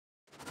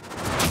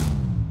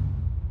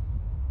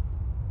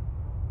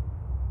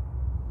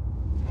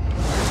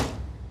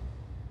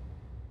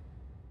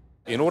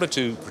In order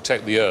to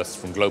protect the Earth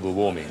from global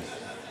warming,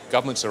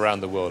 governments around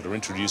the world are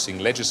introducing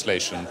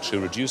legislation to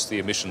reduce the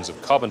emissions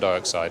of carbon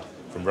dioxide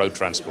from road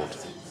transport.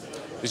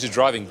 This is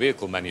driving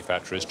vehicle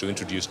manufacturers to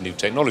introduce new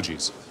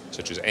technologies,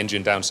 such as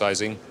engine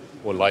downsizing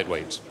or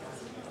lightweight.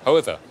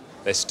 However,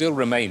 there still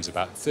remains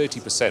about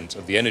 30%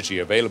 of the energy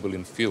available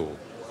in fuel,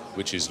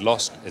 which is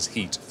lost as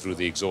heat through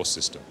the exhaust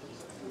system.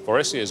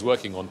 Faurecia is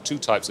working on two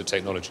types of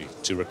technology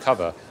to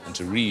recover and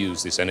to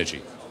reuse this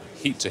energy: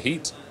 heat to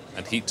heat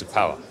and heat to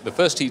power. The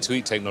first heat to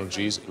heat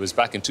technologies was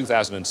back in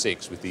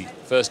 2006 with the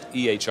first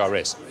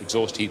EHRS,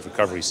 exhaust heat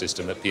recovery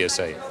system at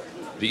PSA.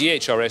 The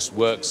EHRS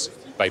works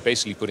by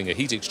basically putting a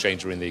heat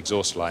exchanger in the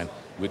exhaust line,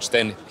 which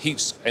then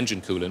heats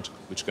engine coolant,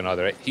 which can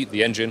either heat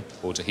the engine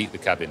or to heat the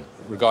cabin.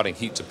 Regarding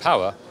heat to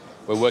power,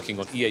 we're working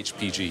on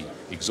EHPG,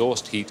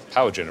 exhaust heat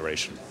power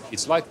generation.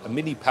 It's like a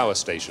mini power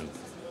station,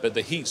 but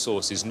the heat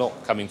source is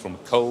not coming from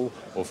coal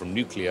or from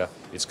nuclear,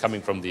 it's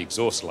coming from the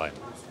exhaust line.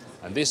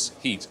 And this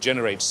heat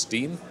generates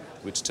steam,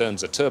 which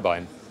turns a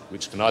turbine,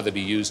 which can either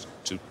be used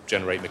to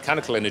generate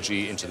mechanical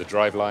energy into the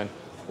driveline,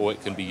 or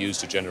it can be used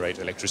to generate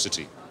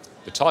electricity.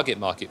 The target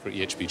market for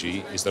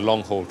EHPG is the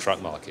long-haul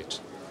truck market.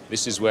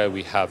 This is where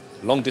we have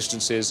long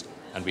distances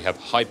and we have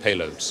high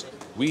payloads.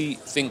 We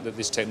think that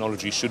this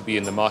technology should be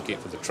in the market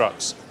for the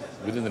trucks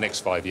within the next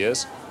 5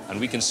 years,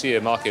 and we can see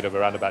a market of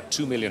around about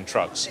 2 million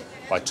trucks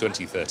by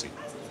 2030.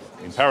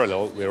 In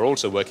parallel, we are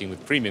also working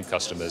with premium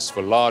customers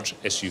for large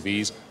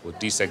SUVs or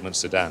D-segment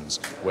sedans,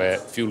 where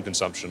fuel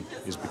consumption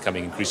is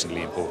becoming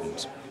increasingly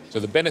important. So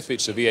the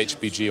benefits of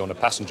EHPG on a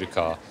passenger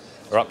car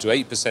are up to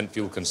 8%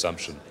 fuel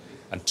consumption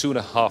and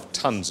 2.5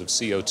 tons of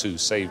CO2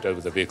 saved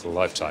over the vehicle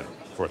lifetime.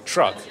 For a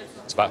truck,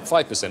 it's about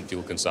 5%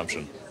 fuel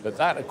consumption, but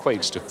that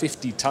equates to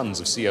 50 tons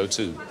of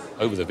CO2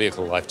 over the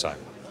vehicle lifetime.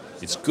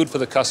 It's good for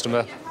the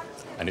customer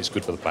and it's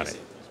good for the planet.